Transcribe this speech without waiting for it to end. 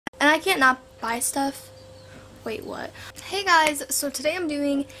I can't not buy stuff. Wait, what? Hey guys, so today I'm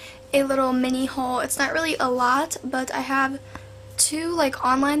doing a little mini haul. It's not really a lot, but I have two like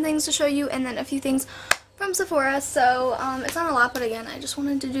online things to show you and then a few things from Sephora. So it's not a lot, but again, I just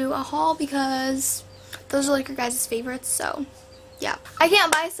wanted to do a haul because those are like your guys' favorites. So yeah, I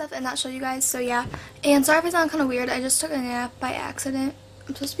can't buy stuff and not show you guys, so yeah. And sorry if I sound kind of weird, I just took a nap by accident.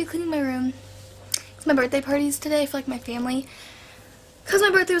 I'm supposed to be cleaning my room. It's my birthday parties today for like my family, because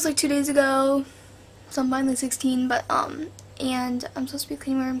my birthday was like 2 days ago, so I'm finally 16, but and I'm supposed to be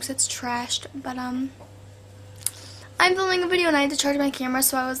cleaning my room because it's trashed, but I'm filming a video and I had to charge my camera,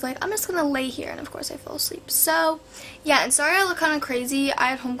 so I was like, I'm just gonna lay here, and of course I fell asleep. So yeah, and sorry I look kind of crazy. I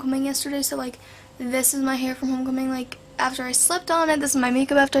had homecoming yesterday, so like this is my hair from homecoming, like after I slept on it. This is my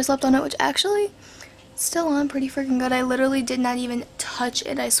makeup after I slept on it, which actually it's still on pretty freaking good. I literally did not even touch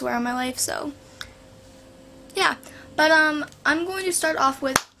it, I swear on my life. So yeah, but I'm going to start off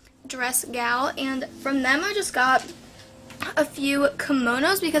with Dressgal, and from them I just got a few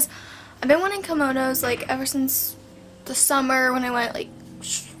kimonos because I've been wanting kimonos like ever since the summer when I went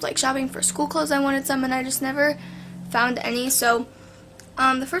like shopping for school clothes. I wanted some and I just never found any. So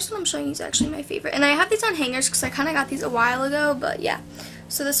the first one I'm showing you is actually my favorite, and I have these on hangers because I kind of got these a while ago, but yeah.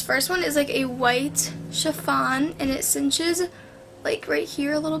 So this first one is like a white chiffon and it cinches like right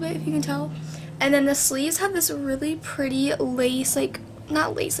here a little bit, if you can tell. And then the sleeves have this really pretty lace, like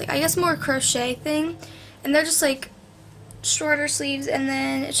not lace, like I guess more crochet thing, and they're just like shorter sleeves, and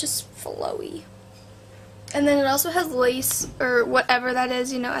then it's just flowy. And then it also has lace or whatever that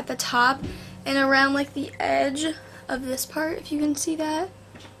is, you know, at the top and around like the edge of this part, if you can see that,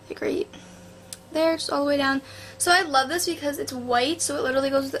 like right there, just all the way down. So I love this because it's white, so it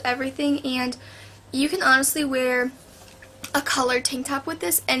literally goes with everything, and you can honestly wear a colored tank top with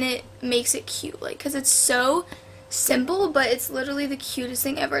this and it makes it cute, like, because it's so simple, but it's literally the cutest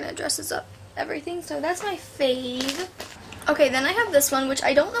thing ever and it dresses up everything. So that's my fave. Okay, then I have this one, which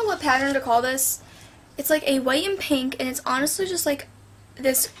I don't know what pattern to call this. It's like a white and pink, and it's honestly just like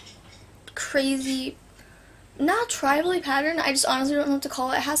this crazy, not tribal-y pattern. I just honestly don't know what to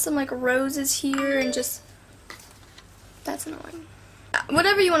call it. It has some like roses here and just, that's annoying.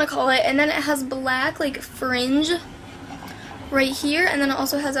 Whatever you want to call it. And then it has black like fringe right here, and then it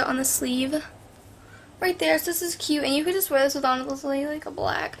also has it on the sleeve right there. So this is cute, and you could just wear this with honestly like a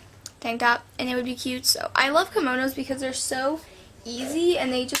black tank top and it would be cute. So I love kimonos because they're so easy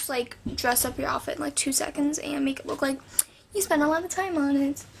and they just like dress up your outfit in like 2 seconds and make it look like you spent a lot of time on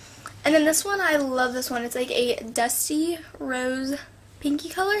it. And then this one, I love this one. It's like a dusty rose pinky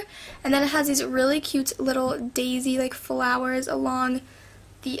color, and then it has these really cute little daisy like flowers along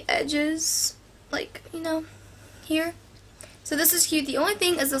the edges, like, you know, here. So this is cute. The only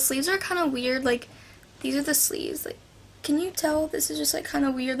thing is the sleeves are kind of weird. Like, these are the sleeves. Like, can you tell? This is just like kind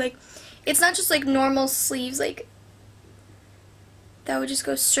of weird. Like, it's not just like normal sleeves like that would just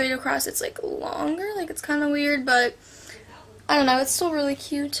go straight across. It's like longer. Like, it's kind of weird, but I don't know. It's still really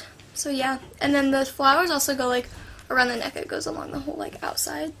cute. So yeah. And then the flowers also go like around the neck. It goes along the whole like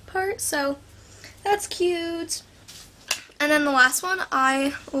outside part. So that's cute. And then the last one,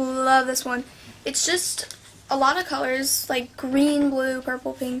 I love this one. It's just a lot of colors, like green, blue,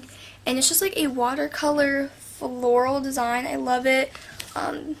 purple, pink, and it's just like a watercolor floral design. I love it.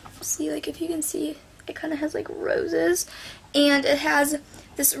 See, like if you can see, it kind of has like roses, and it has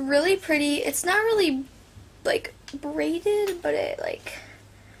this really pretty, it's not really like braided, but it like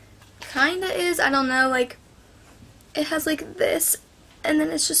kind of is, I don't know, like it has like this, and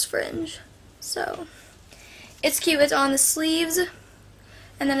then it's just fringe. So it's cute. It's on the sleeves,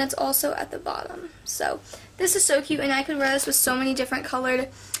 and then it's also at the bottom. So this is so cute, and I could wear this with so many different colored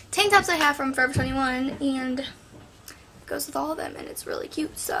tank tops I have from Forever 21, and it goes with all of them, and it's really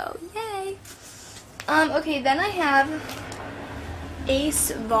cute, so yay. Okay, then I have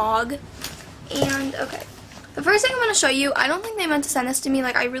Acevog, and okay, the first thing I'm going to show you, I don't think they meant to send this to me.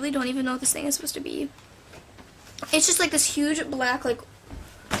 Like, I really don't even know what this thing is supposed to be. It's just like this huge black, like,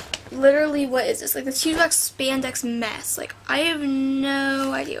 literally, what is this? Like this huge black spandex mess. Like, I have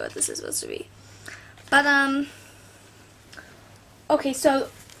no idea what this is supposed to be. But, okay, so,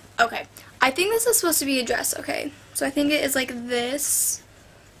 okay. I think this is supposed to be a dress, okay? So I think it is like this,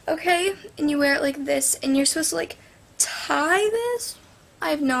 okay? And you wear it like this, and you're supposed to, like, tie this?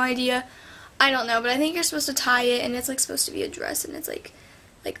 I have no idea. I don't know, but I think you're supposed to tie it, and it's, like, supposed to be a dress, and it's, like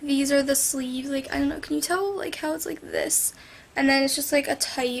these are the sleeves. Like, I don't know, can you tell, like, how it's like this? And then it's just, like, a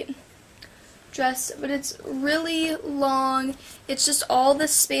tight dress, but it's really long. It's just all the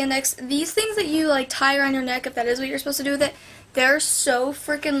spandex. These things that you, like, tie around your neck, if that is what you're supposed to do with it, they're so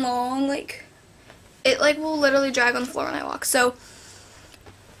freaking long. Like, it, like, will literally drag on the floor when I walk. So,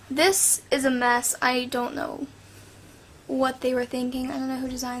 This is a mess. I don't know what they were thinking. I don't know who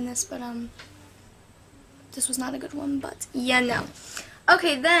designed this, but this was not a good one, but yeah, no.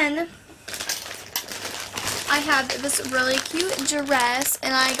 Okay, then I have this really cute dress,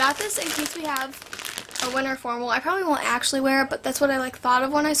 and I got this in case we have a winter formal. I probably won't actually wear it, but that's what I like thought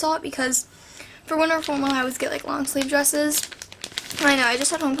of when I saw it, because for winter formal I always get like long sleeve dresses. I know, I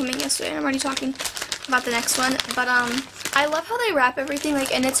just had homecoming yesterday and I'm already talking about the next one, but I love how they wrap everything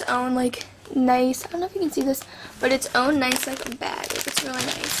like in its own like nice, I don't know if you can see this, but its own nice like bag. Like, it's really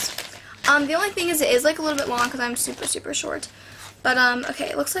nice. The only thing is it is like a little bit long because I'm super short. But okay,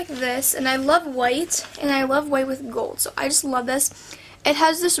 it looks like this, and I love white, and I love white with gold, so I just love this. It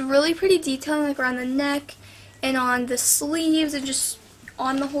has this really pretty detailing like around the neck and on the sleeves and just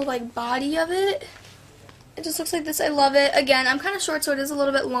on the whole like body of it. It just looks like this. I love it. Again, I'm kind of short, so it is a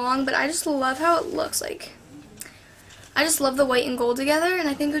little bit long, but I just love how it looks like. I just love the white and gold together, and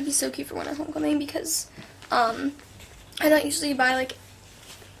I think it would be so cute for winter homecoming because I don't usually buy like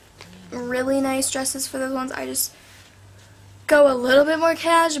really nice dresses for those ones. I just go a little bit more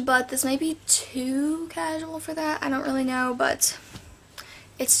cash, but this might be too casual for that. I don't really know, but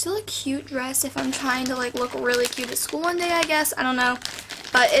it's still a cute dress if I'm trying to like look really cute at school one day, I guess. I don't know.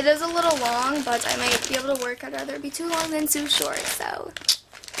 But it is a little long, but I might be able to work. I'd rather it be too long than too short, so.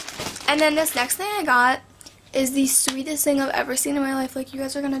 And then this next thing I got is the sweetest thing I've ever seen in my life. Like, you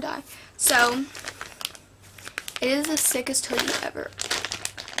guys are gonna die. So, it is the sickest hoodie ever.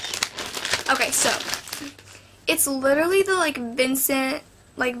 Okay, so, it's literally the, like, Vincent,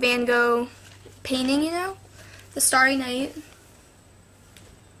 like, Van Gogh painting, you know? The Starry Night.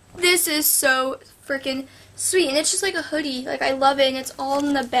 This is so freaking sweet, and it's just like a hoodie. Like, I love it, and it's all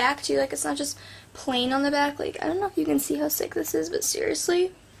in the back too. Like, it's not just plain on the back. Like, I don't know if you can see how sick this is, but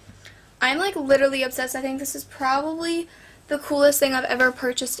seriously, I'm like literally obsessed. I think this is probably the coolest thing I've ever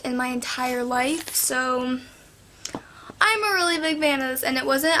purchased in my entire life. So I'm a really big fan of this, and it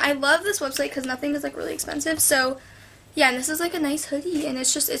wasn't. I love this website because nothing is like really expensive. So yeah, and this is like a nice hoodie, and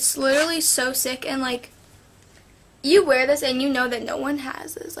it's literally so sick. And like, you wear this and you know that no one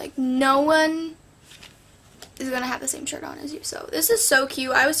has this. Like, no one is gonna have the same shirt on as you. So this is so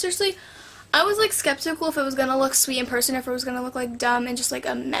cute. I was like skeptical if it was gonna look sweet in person, if it was gonna look like dumb and just like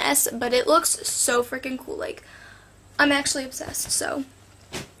a mess, but it looks so freaking cool. Like, I'm actually obsessed. So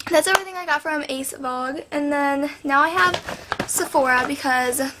that's everything I got from Acevog. And then now I have Sephora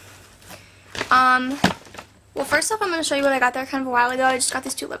because well, first off, I'm gonna show you what I got there kind of a while ago. I just got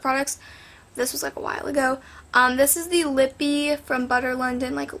these two lip products. This was like a while ago. This is the Lippy from Butter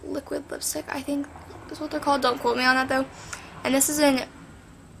London, like liquid lipstick, I think is what they're called. Don't quote me on that though. And this is in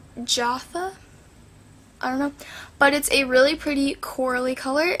Jaffa, I don't know, but it's a really pretty corally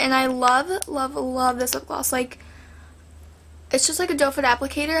color, and I love this lip gloss. Like, it's just like a doe foot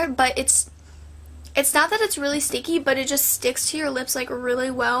applicator, but it's not that it's really sticky, but it just sticks to your lips like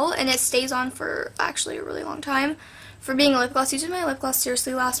really well, and it stays on for actually a really long time. For being a lip gloss, usually my lip gloss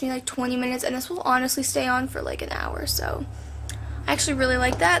seriously lasts me like 20 minutes, and this will honestly stay on for like an hour, so I actually really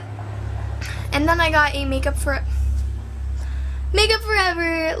like that. And then I got a Makeup Forever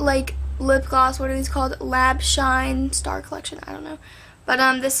like lip gloss. What are these called? Lab Shine Star Collection, I don't know,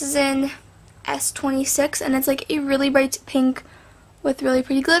 but this is in S26, and it's like a really bright pink with really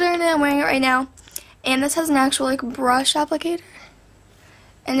pretty glitter in it. I'm wearing it right now, and this has an actual like brush applicator,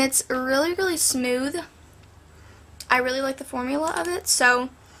 and it's really smooth. I really like the formula of it, so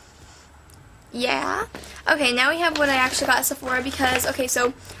yeah. Okay, now we have what I actually got at Sephora, because okay,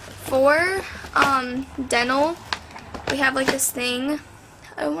 so for dental, we have like this thing,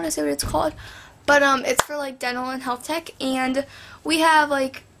 I don't want to say what it's called, but it's for like dental and health tech, and we have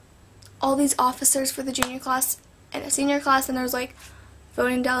like all these officers for the junior class and the senior class, and there's like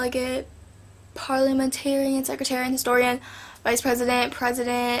voting delegate, parliamentarian, secretarian, historian, vice president,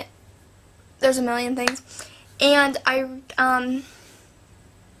 president, there's a million things. And I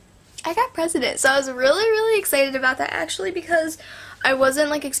got president, so I was really excited about that actually, because I wasn't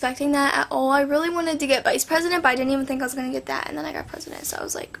like expecting that at all. I really wanted to get vice president, but I didn't even think I was going to get that, and then I got president, so I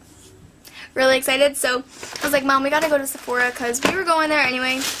was like really excited. So I was like, Mom, we got to go to Sephora, because we were going there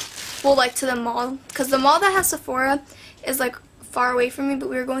anyway. Well, like to the mall, because the mall that has Sephora is like far away from me, but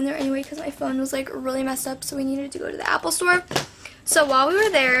we were going there anyway because my phone was like really messed up, so we needed to go to the Apple store. So while we were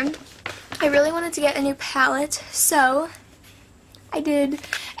there, I really wanted to get a new palette, so I did,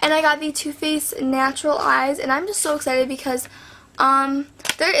 and I got the Too Faced Natural Eyes, and I'm just so excited because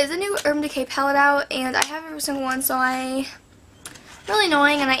there is a new Urban Decay palette out, and I have every single one, so I'm really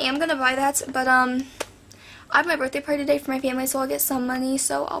annoying, and I am gonna buy that, but I have my birthday party today for my family, so I'll get some money,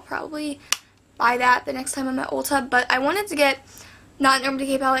 so I'll probably buy that the next time I'm at Ulta. But I wanted to get not an Urban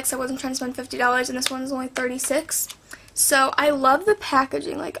Decay palette because I wasn't trying to spend $50, and this one is only $36. So I love the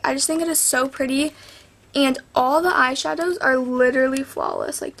packaging. Like, I just think it is so pretty, and all the eyeshadows are literally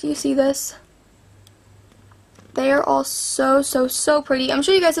flawless. Like, do you see this? They are all so, so, so pretty. I'm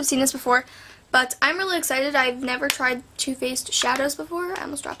sure you guys have seen this before, but I'm really excited. I've never tried Too Faced shadows before. I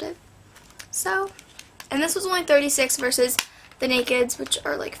almost dropped it. So, and this was only $36 versus the Nakeds, which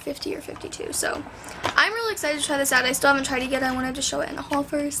are like $50 or $52. So, I'm really excited to try this out. I still haven't tried it yet. I wanted to show it in a haul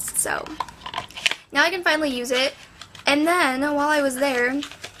first. So, now I can finally use it. And then, while I was there, it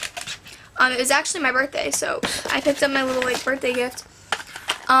was actually my birthday. So, I picked up my little like birthday gift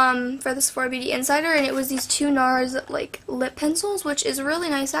for the Sephora Beauty Insider, and it was these two NARS like lip pencils, which is really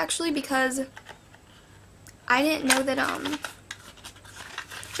nice actually because I didn't know that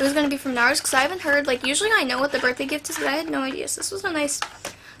it was going to be from NARS, because I haven't heard, like, usually I know what the birthday gift is, but I had no idea. So this was a nice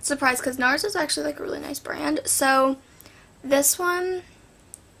surprise because NARS is actually like a really nice brand. So this one,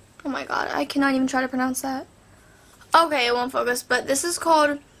 oh my god, I cannot even try to pronounce that. Okay, it won't focus, but this is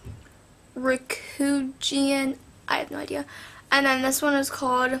called Rikujian, I have no idea. And then this one is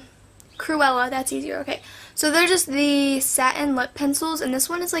called Cruella, that's easier, okay. So they're just the satin lip pencils, and this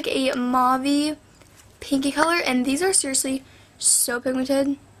one is like a mauve pinky color, and these are seriously so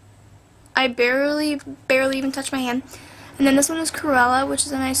pigmented. I barely even touched my hand. And then this one is Cruella, which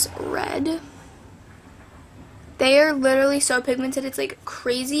is a nice red. They are literally so pigmented, it's like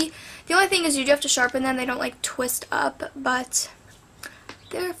crazy. The only thing is you do have to sharpen them, they don't like twist up, but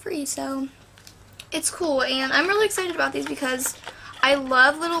they're free, so it's cool. And I'm really excited about these because I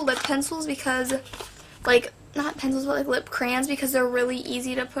love little lip pencils, because like, not pencils, but like lip crayons, because they're really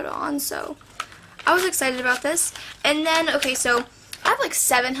easy to put on. So I was excited about this. And then, okay, so I have like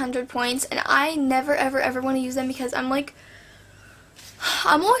 700 points, and I never ever want to use them because I'm like,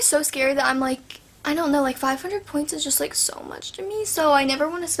 I'm always so scared that I'm like, I don't know, like 500 points is just like so much to me, so I never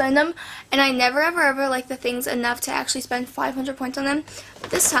want to spend them, and I never ever like the things enough to actually spend 500 points on them.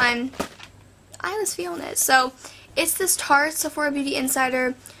 But this time I was feeling it. So it's this Tarte Sephora Beauty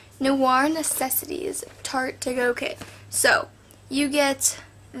Insider Noir Necessities Tarte To Go Kit. So you get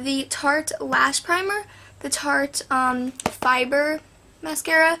the Tarte Lash Primer, the Tarte Fiber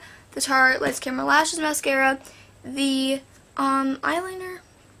Mascara, the Tarte Lights Camera Lashes Mascara, the eyeliner,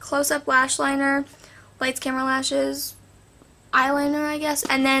 close-up lash liner, Lights Camera Lashes eyeliner, I guess,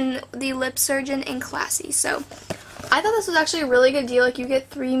 and then the Lip Surgeon in Classy. So I thought this was actually a really good deal. Like, you get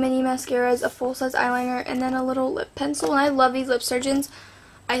 3 mini mascaras, a full-size eyeliner, and then a little lip pencil. And I love these Lip Surgeons.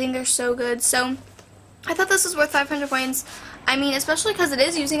 I think they're so good. So I thought this was worth 500 points. I mean, especially because it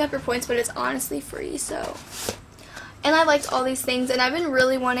is using up your points, but it's honestly free. So, and I liked all these things, and I've been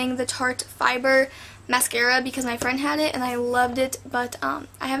really wanting the Tarte Fiber mascara because my friend had it and I loved it, but I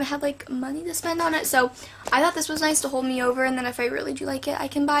haven't had like money to spend on it, so I thought this was nice to hold me over, and then if I really do like it, I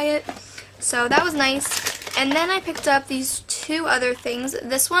can buy it. So that was nice. And then I picked up these two other things.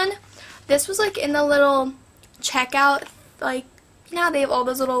 This was like in the little checkout, like, you know how they have all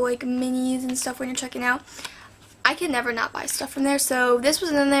those little like minis and stuff when you're checking out. I can never not buy stuff from there, so this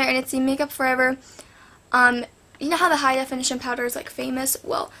was in there, and it's the Makeup Forever. You know how the high definition powder is like famous?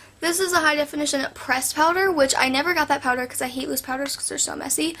 Well, this is a high definition pressed powder, which I never got that powder because I hate loose powders because they're so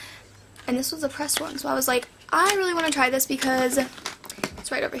messy. And this was a pressed one, so I was like, I really want to try this because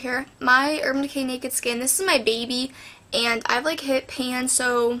it's right over here. My Urban Decay Naked Skin. This is my baby, and I've like hit pan,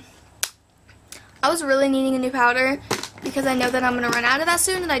 so I was really needing a new powder because I know that I'm gonna run out of that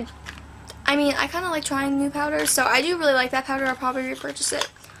soon. And I mean, I kind of like trying new powders, so I do really like that powder. I'll probably repurchase it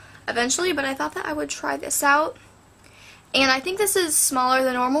eventually, but I thought that I would try this out. And I think this is smaller.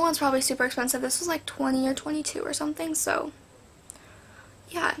 The normal one's probably super expensive. This was like 20 or 22 or something. So,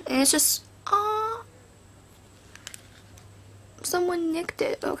 yeah. And it's just, someone nicked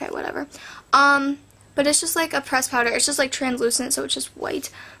it. Okay, whatever. But it's just like a pressed powder. It's just like translucent, so it's just white.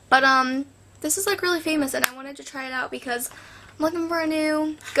 But, this is like really famous, and I wanted to try it out because I'm looking for a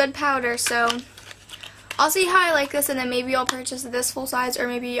new good powder. So, I'll see how I like this, and then maybe I'll purchase this full size, or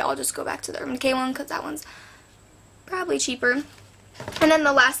maybe I'll just go back to the Urban Decay one because that one's probably cheaper. And then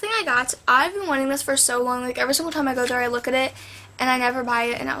the last thing I got, I've been wanting this for so long. Like, every single time I go there, I look at it and I never buy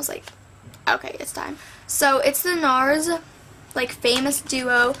it, and I was like, okay, it's time. So it's the NARS like famous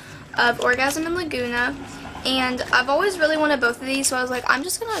duo of Orgasm and Laguna, and I've always really wanted both of these, so I was like, I'm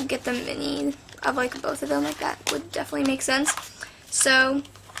just gonna get the mini of like both of them. Like, that would definitely make sense. So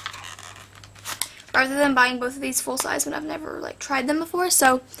rather than buying both of these full size when I've never like tried them before,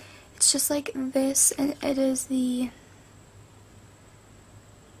 so it's just like this, and it is the,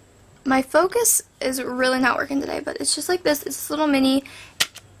 my focus is really not working today, but it's just like this. It's this little mini,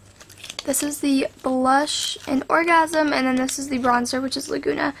 This is the blush in Orgasm, and then this is the bronzer, which is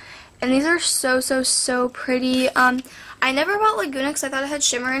Laguna. And these are so pretty. I never bought Laguna because I thought it had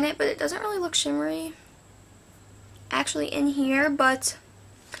shimmer in it, but it doesn't really look shimmery actually in here. But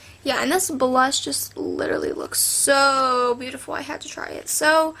yeah, and this blush just literally looks so beautiful. I had to try it.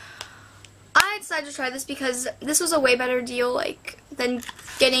 So I decided to try this because this was a way better deal than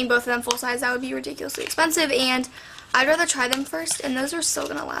getting both of them full size. That would be ridiculously expensive, and I'd rather try them first, and those are still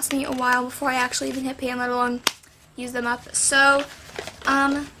going to last me a while before I actually even hit pay, let alone use them up. So,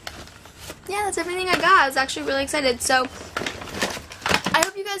 yeah, that's everything I got. I was actually really excited. So, I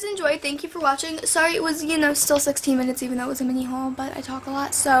hope you guys enjoyed. Thank you for watching. Sorry it was, still 16 minutes even though it was a mini haul, but I talk a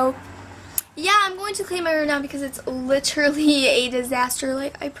lot. So, yeah, I'm going to clean my room now because it's literally a disaster.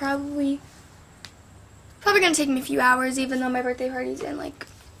 I probably going to take me a few hours, even though my birthday party's in,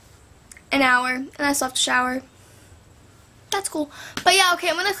 an hour, and I still have to shower. That's cool. But yeah, okay,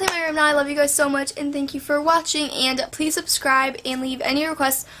 I'm going to clean my room now. I love you guys so much, and thank you for watching, and please subscribe and leave any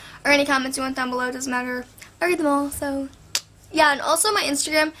requests or any comments you want down below. It doesn't matter. I read them all, so yeah, and also my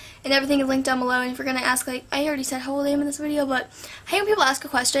Instagram and everything is linked down below, and if you're going to ask, I already said how old I am in this video, but I hate when people ask a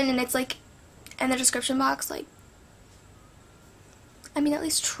question and it's, in the description box, at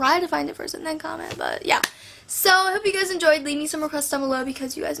least try to find it first and then comment, but yeah. So, I hope you guys enjoyed. Leave me some requests down below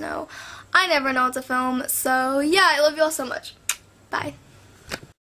because you guys know I never know what to film. So, yeah, I love you all so much. Bye.